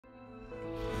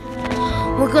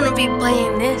we're gonna be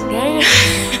playing this game.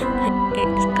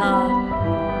 It's called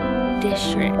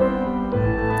Distraint.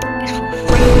 It's for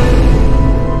free.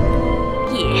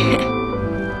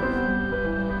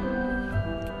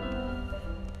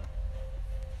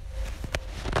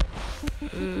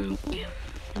 Yeah.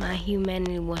 My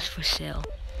humanity was for sale,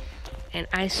 and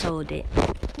I sold it.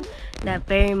 That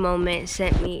very moment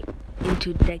sent me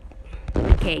into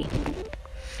decay.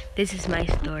 This is my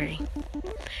story,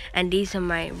 and these are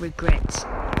my regrets.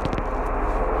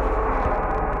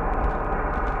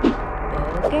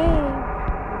 Okay.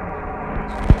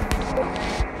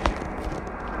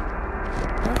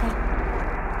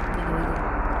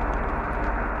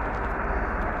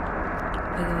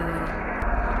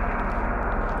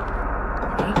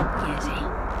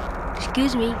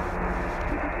 Excuse me.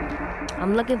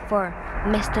 I'm looking for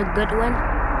Mr. Goodwin.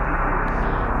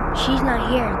 She's not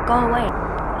here. Go away.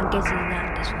 I guess it's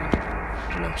not this one.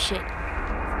 No shit.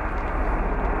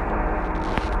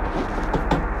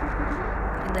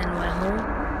 And then went home.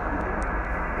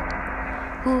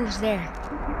 Who's there?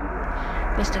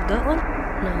 Mr. Goodwin?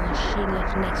 No, she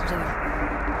lives next door.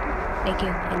 Thank you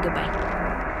and goodbye.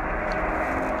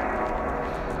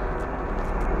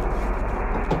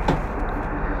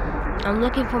 I'm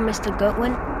looking for Mr.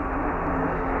 Goodwin.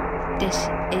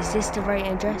 Is this the right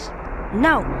address?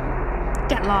 No!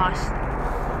 Get lost.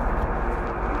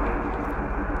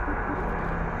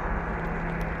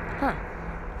 Huh.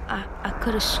 I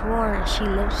could have sworn she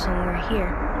lived somewhere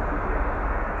here.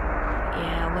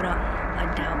 Yeah, what up? I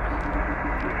doubt.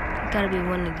 It gotta be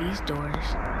one of these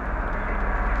doors.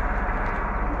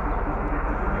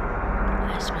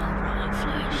 I smell rotten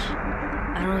flesh.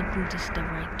 I don't think this is the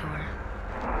right door.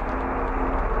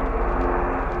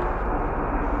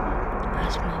 I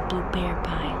smell blueberry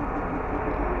pie.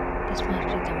 This must be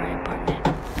the right apartment.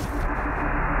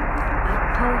 I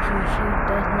told you she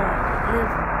does not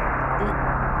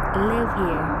live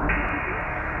here.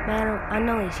 Madam, I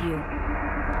know it's you.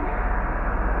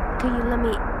 Could you let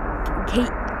me...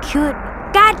 God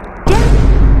damn!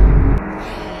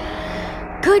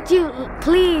 Could you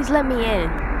please let me in?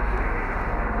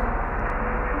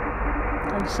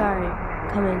 I'm sorry.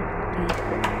 Come in, please.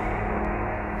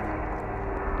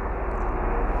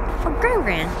 For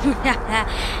Gran.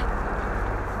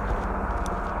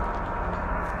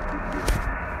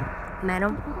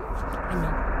 Madam, I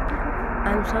know.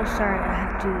 I'm so sorry I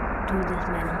have to do this,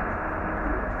 madam.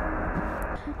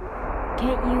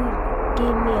 Can't you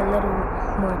give me a little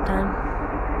more time?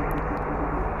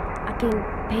 I can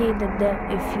pay the debt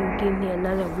if you give me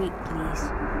another week,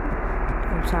 please.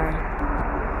 I'm sorry.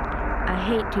 I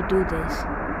hate to do this.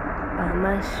 I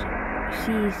must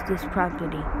seize this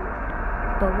property.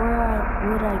 But where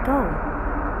would I go?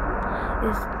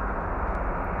 It's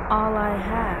all I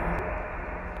have.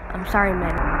 I'm sorry,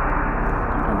 madam.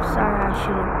 I'm sorry I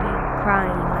shouldn't be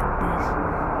crying like this.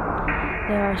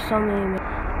 There are so many... I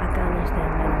can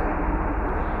understand, madam.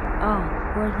 Oh,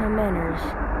 where's my manners?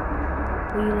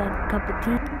 Will you like a cup of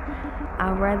tea?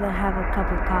 I'd rather have a cup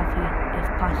of coffee, if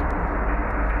possible.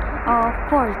 Oh, of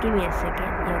course. Give me a second,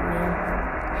 young man.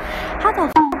 How the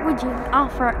f*** would you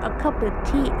offer a cup of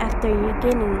tea after you're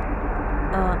getting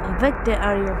evicted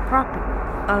out of your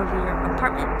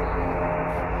apartment?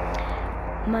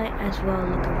 Might as well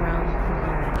look around for a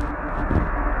minute.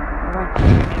 Alright,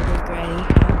 Granny.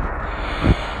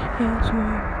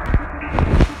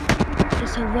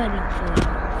 It's a wedding photo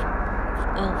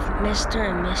of Mr.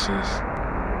 and Mrs.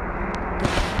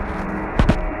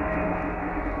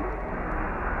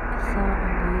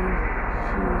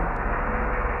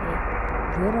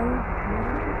 Widow?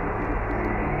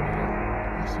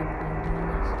 I should have been doing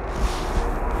this.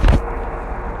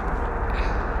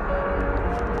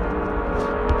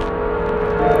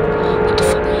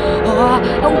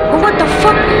 What the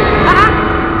fuck?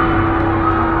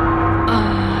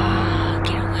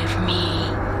 Get away from me.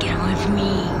 Get away from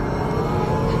me.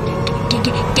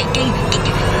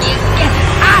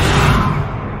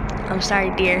 I'm sorry,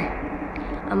 dear.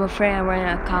 I'm afraid I ran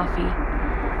out of coffee.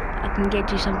 I can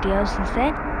get you something else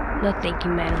instead? No, thank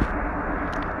you, madam.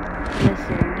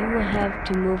 Listen, you will have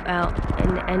to move out at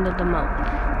the end of the month.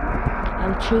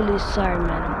 I'm truly sorry,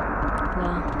 madam.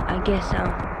 Well, I guess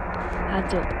I'll have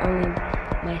to only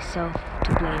myself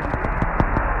to blame.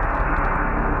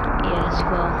 Yes,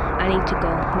 well, I need to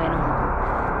go, madam.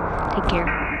 Take care.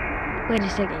 Wait a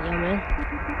second, young man.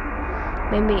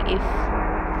 Maybe if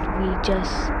we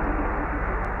just...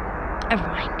 Never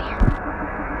mind, dear.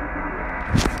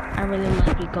 I really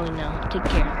must be going now. Take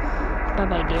care.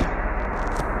 Bye-bye, dear.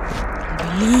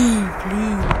 Leave.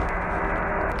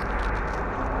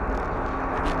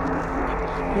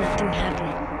 Nothing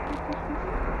happened.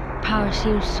 power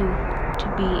seems to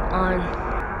be on.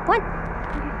 What?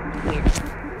 Weird.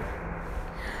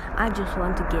 I just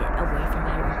want to get away from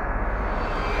here.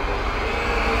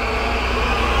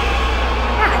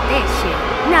 Not this shit.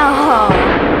 No.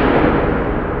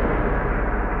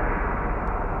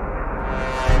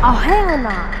 Oh hell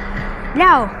no.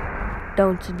 No.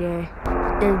 Don't you dare.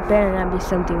 There better not be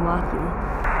something walking.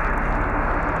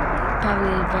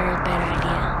 Probably a very bad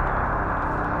idea.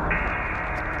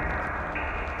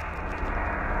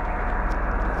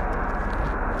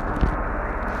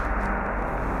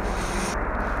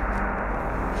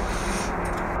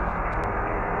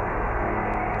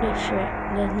 This shit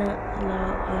does not allow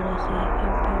auto-save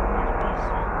or power space.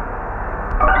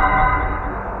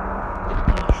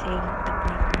 Okay, save the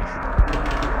progress.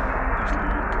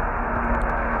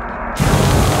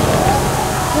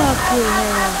 Fuck you,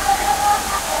 hell.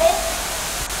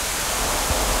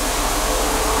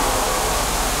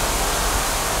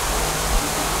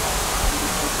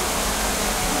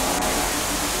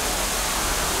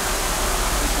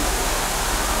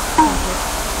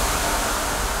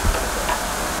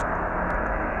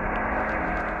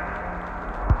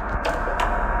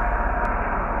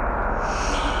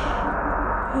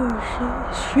 Oh shit,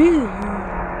 it's freezing.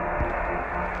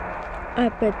 I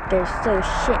bet there's still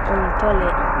shit on the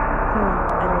toilet. I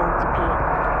don't need to pee.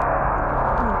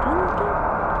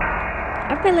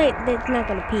 I feel like it's not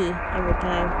gonna pee every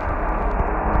time.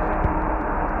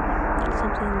 There's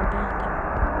something in the bathroom.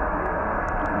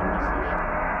 Let me see.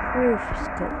 Roof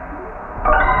scope.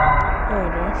 There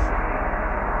it is.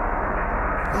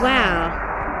 Wow.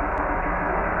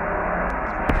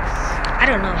 I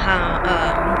don't know how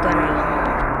I'm gonna.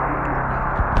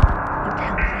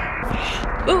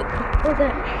 Ooh, oh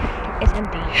that it's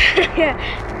empty. Yeah.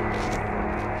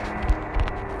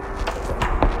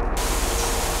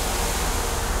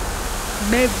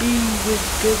 Maybe we're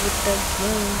good with that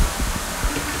one.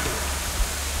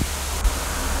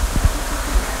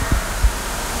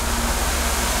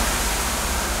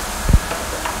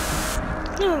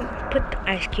 No, put the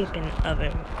ice cube in the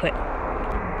oven quick.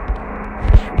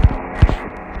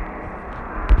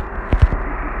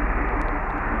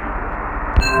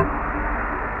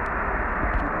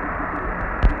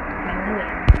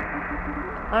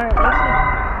 Alright, let's see.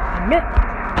 No.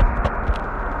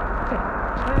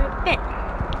 Alright, bet.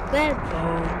 Let's go.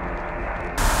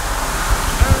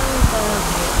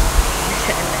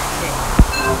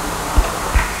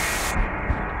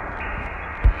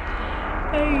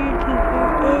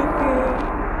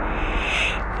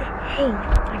 Oh,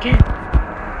 again.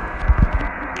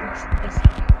 Let's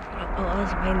see. Oh, I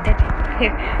was being dead.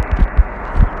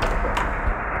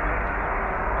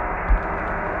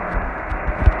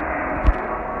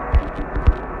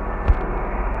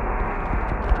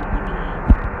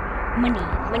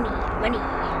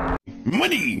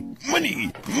 Money.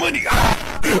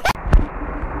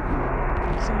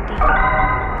 Something.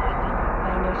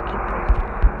 Finders keeper.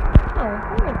 Oh,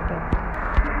 I like that.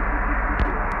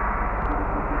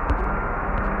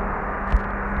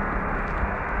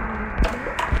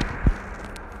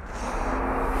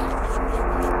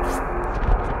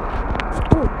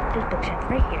 Oh, this bookshelf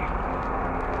right here.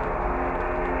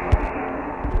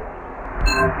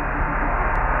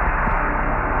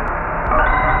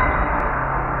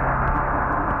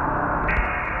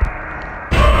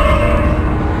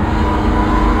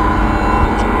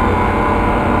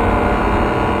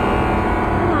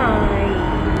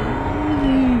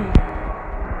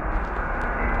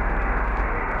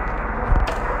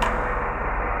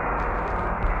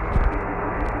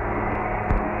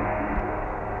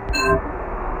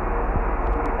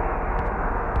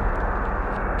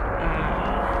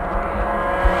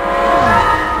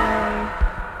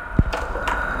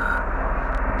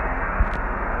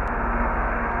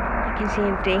 See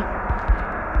empty.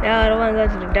 No, I don't want to go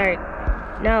to the dark.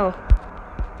 No.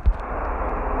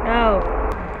 No.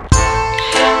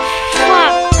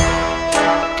 Fuck.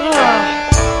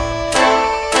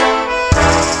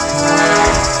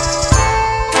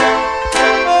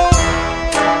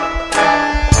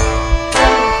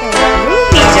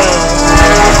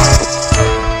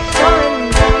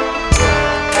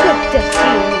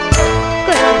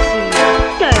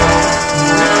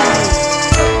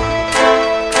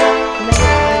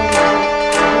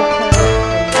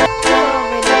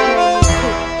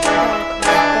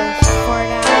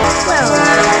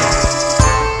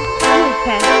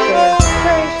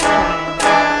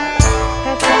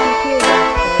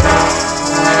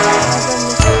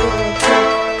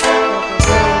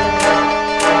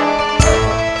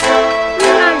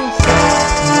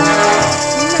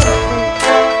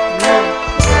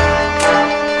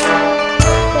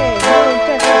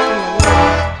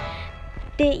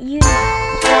 did you did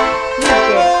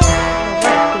the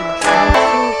right thing,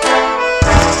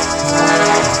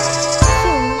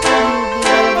 Soon you will be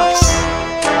one of us.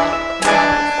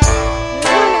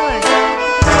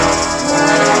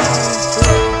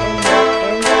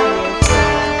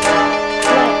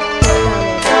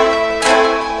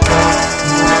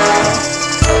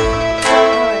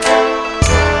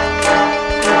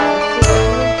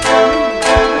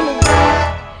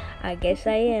 I guess I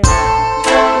am.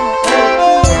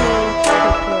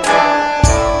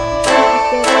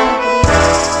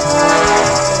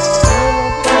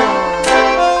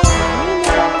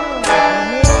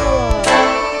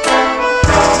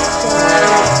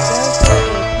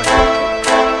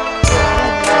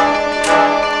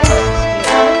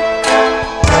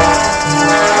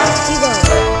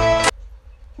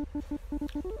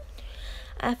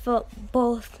 I felt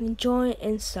both joy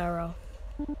and sorrow.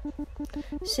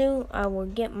 Soon I will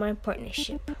get my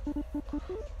partnership,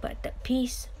 but the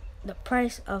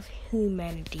price of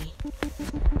humanity.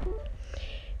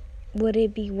 Would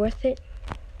it be worth it?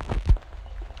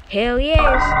 Hell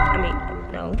yes! I mean,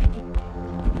 no.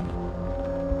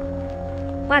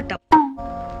 What the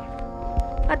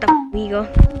Eagle?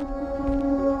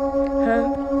 Huh?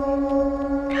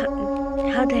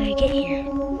 How did I get here?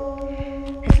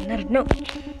 That's another note.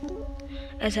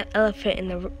 There's an elephant in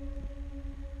the room.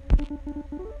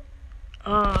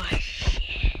 Oh shit.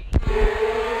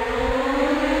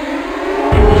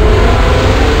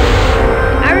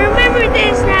 I remember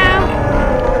this now.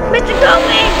 Mr.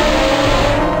 Goldman!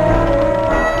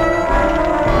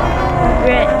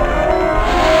 Regret.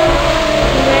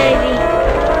 Humanity.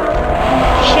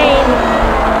 Shame.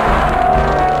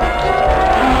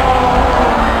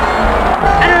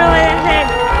 I don't know what that said.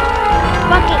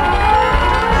 Fuck it.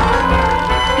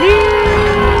 Leave.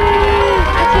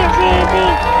 I can't say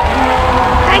anything.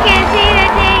 I can't see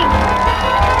anything!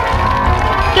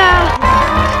 Go!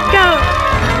 Go!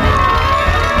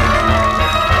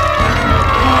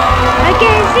 I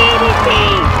can't see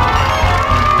anything!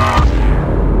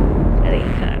 I think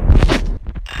it's time.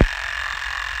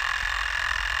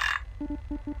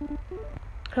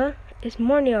 Huh? It's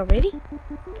morning already?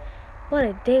 What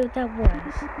a day that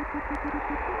was.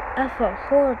 I felt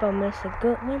horrible about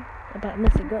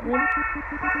Mr. Goodwin.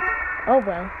 Oh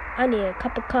well, I need a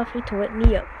cup of coffee to wake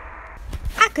me up.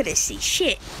 I couldn't see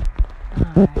shit.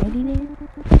 Alrighty then.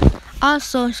 All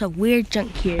sorts of weird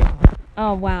junk here.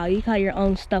 Oh wow, you call your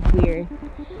own stuff weird.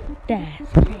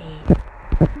 That's great.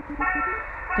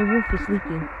 The roof is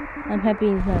leaking. I'm happy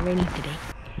it's not raining today.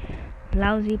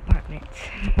 Lousy apartments.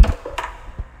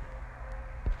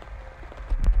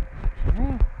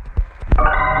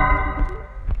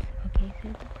 Okay, so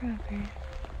the progress.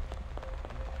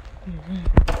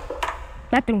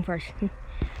 Bathroom first.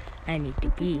 I need to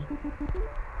pee.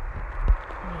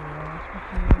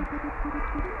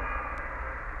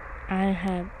 I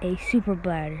have a super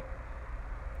bladder.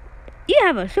 You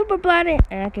have a super bladder,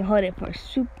 and I can hold it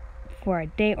for a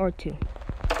day or two.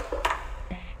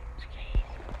 That's crazy.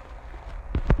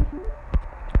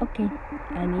 Okay,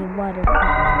 I need water.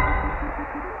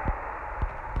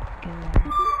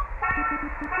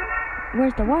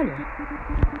 Where's the water?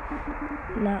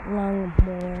 Not long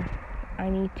more. I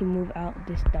need to move out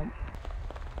this dump.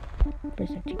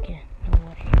 Perception care. No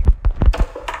water here.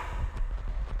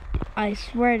 I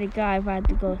swear to God, if I had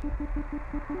to go.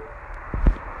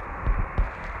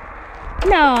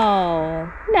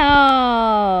 No!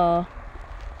 No!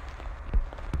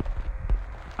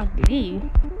 I believe.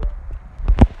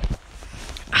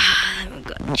 Let me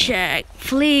go check.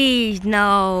 Please,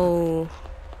 no.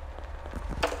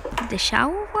 The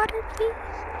shower water, please?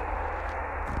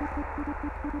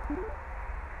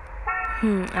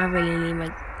 I really need my...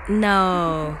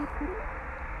 No.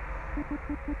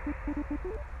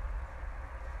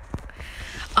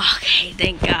 Okay,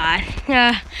 thank God.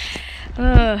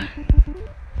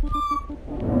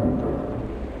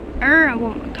 I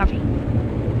want my coffee.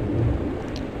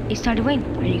 It started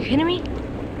raining. Are you kidding me?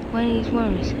 One of these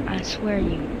worms, I swear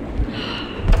you.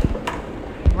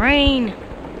 Rain.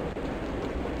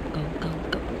 Go, go,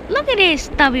 go. Look at this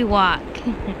stubby walk.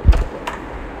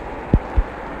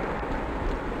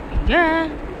 Yeah.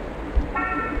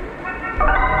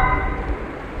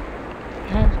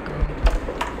 Let's go.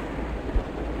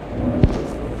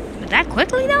 But that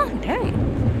quickly though? Dang.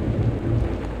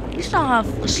 You saw how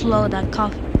slow that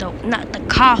coffee, not the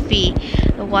coffee,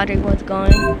 the water was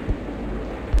going.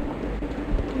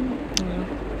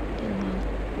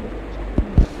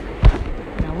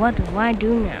 Now what do I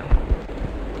do now?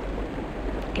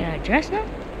 Can I dress now?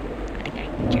 I think I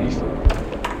can dress.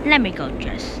 Let me go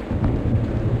dress.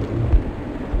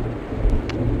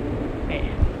 Man.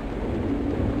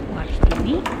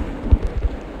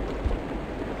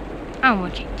 I'm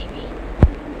watching TV.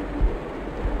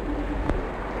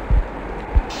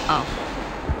 Oh.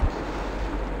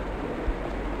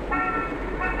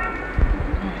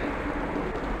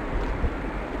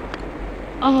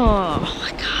 Oh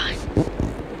my god.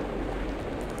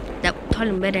 That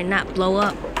toilet better not blow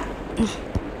up.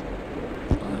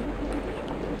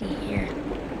 The air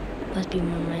must be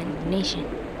more my imagination.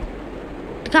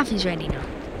 The coffee's ready now.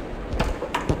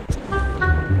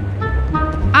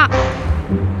 Ah!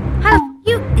 How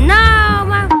you? No,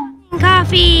 my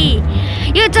coffee!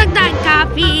 You took that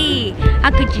coffee!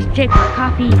 How could you take my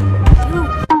coffee? You.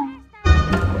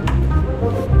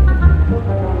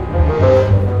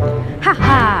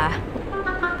 Haha!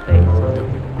 Wait, the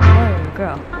boy or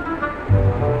girl?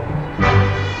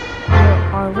 You're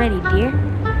already, dear?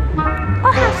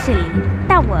 Oh, how silly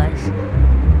that was.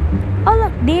 Oh,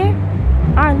 look, dear.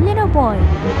 Our little boy.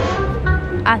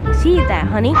 I can see that,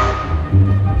 honey.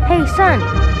 Hey, son.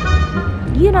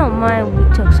 You don't mind we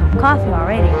took some coffee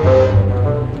already.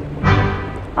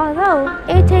 Although,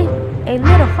 it tastes a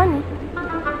little funny.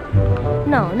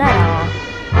 No, not at all.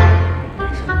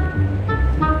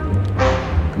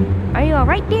 Are you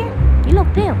alright, dear? You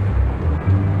look pale.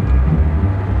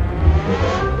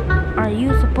 Are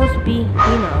you supposed to be,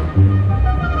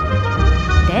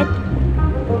 dead?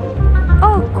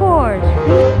 Oh, of course.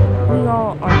 We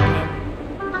all are dead.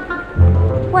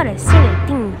 What a silly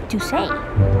thing to say.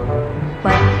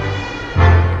 But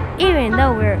even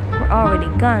though we're already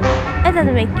gone, it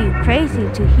doesn't make you crazy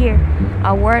to hear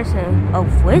our words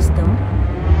of wisdom.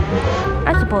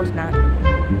 I suppose not.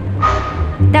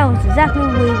 That was exactly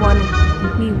what we wanted.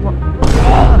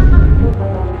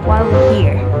 While we're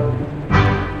here.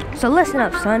 So listen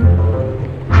up, son.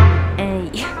 And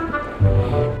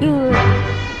you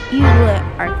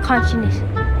are conscious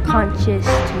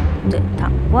to the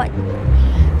top. What?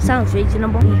 Sounds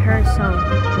reasonable. We heard some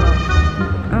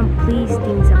unpleased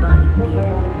things about you,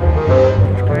 dear.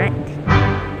 That's correct.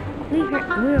 We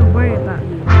were worried about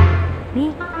you. Me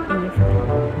and your friend.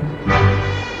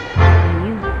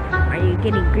 Are you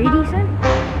getting greedy, son?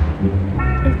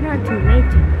 It's not too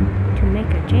late to make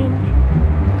a change.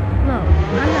 Look,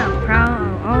 I'm not proud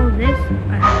of all this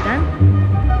I have done.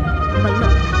 But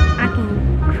look, I can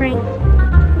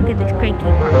look at this cranky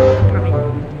apartment.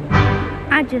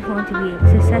 I just want to be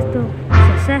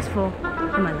successful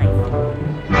in my life.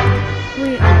 We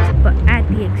are, but at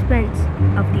the expense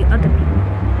of the other people.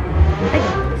 Think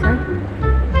about it, son.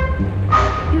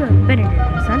 You are better than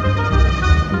that, son.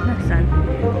 Not son.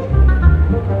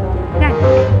 God,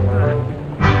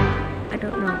 I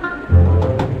don't know.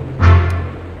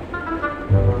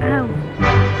 I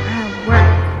have work.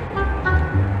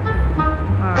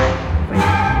 Hard.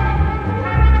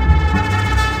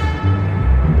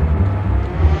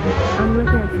 I'm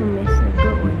looking for Mr.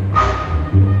 Goodwin.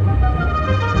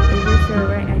 Is this the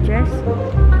right address?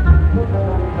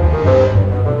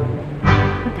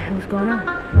 What the hell's going on?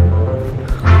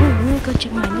 Oh, let me go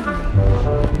check my living room.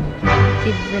 See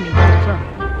if there's any guns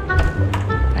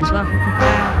as well.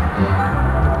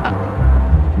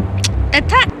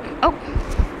 Attack! Oh!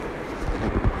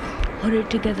 Hold it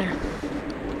together.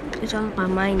 It's all my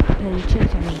mind playing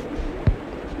tricks on me.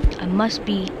 I must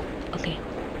be... Okay.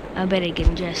 I better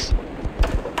get dressed.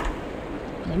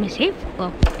 Let me save.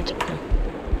 Well, I check now.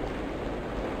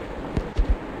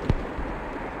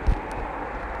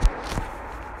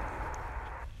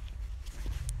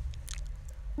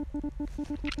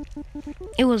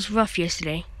 It was rough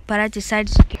yesterday, but I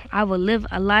decided I would live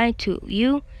a lie to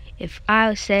you if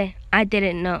I said I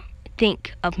didn't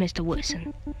think of Mr.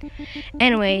 Woodson.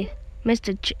 Anyway,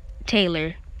 Mr.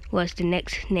 Taylor was the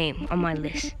next name on my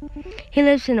list. He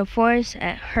lives in the forest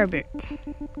at Herbert.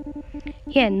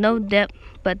 He had no debt,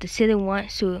 but the city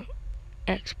wants to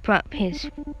expropriate his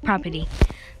property.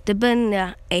 They're building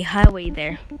a highway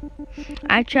there.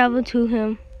 I traveled to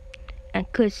him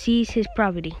and could seize his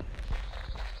property.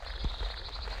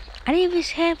 I didn't even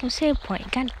have a save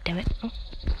point. God damn it. Oh,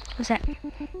 what's that?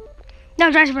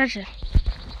 No, drive pressure.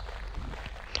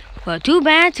 Well, too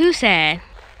bad, too sad.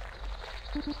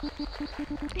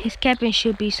 His cabin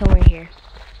should be somewhere here.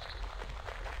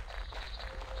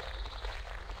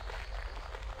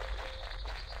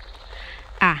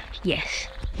 Ah, yes.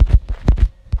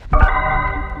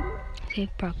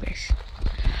 Save progress.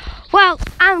 Well,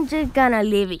 I'm just gonna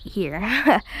leave it here.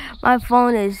 My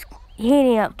phone is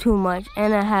heating up too much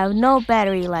and I have no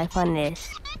battery life on this.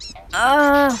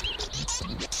 I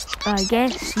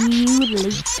guess see you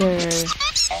later.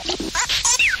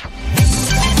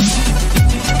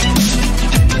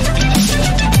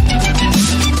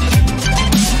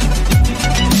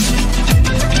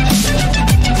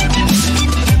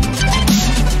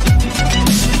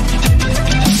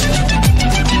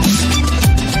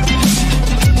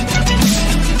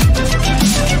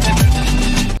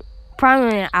 Probably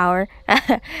in an hour.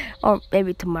 Or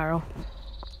maybe tomorrow.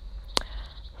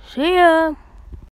 See ya.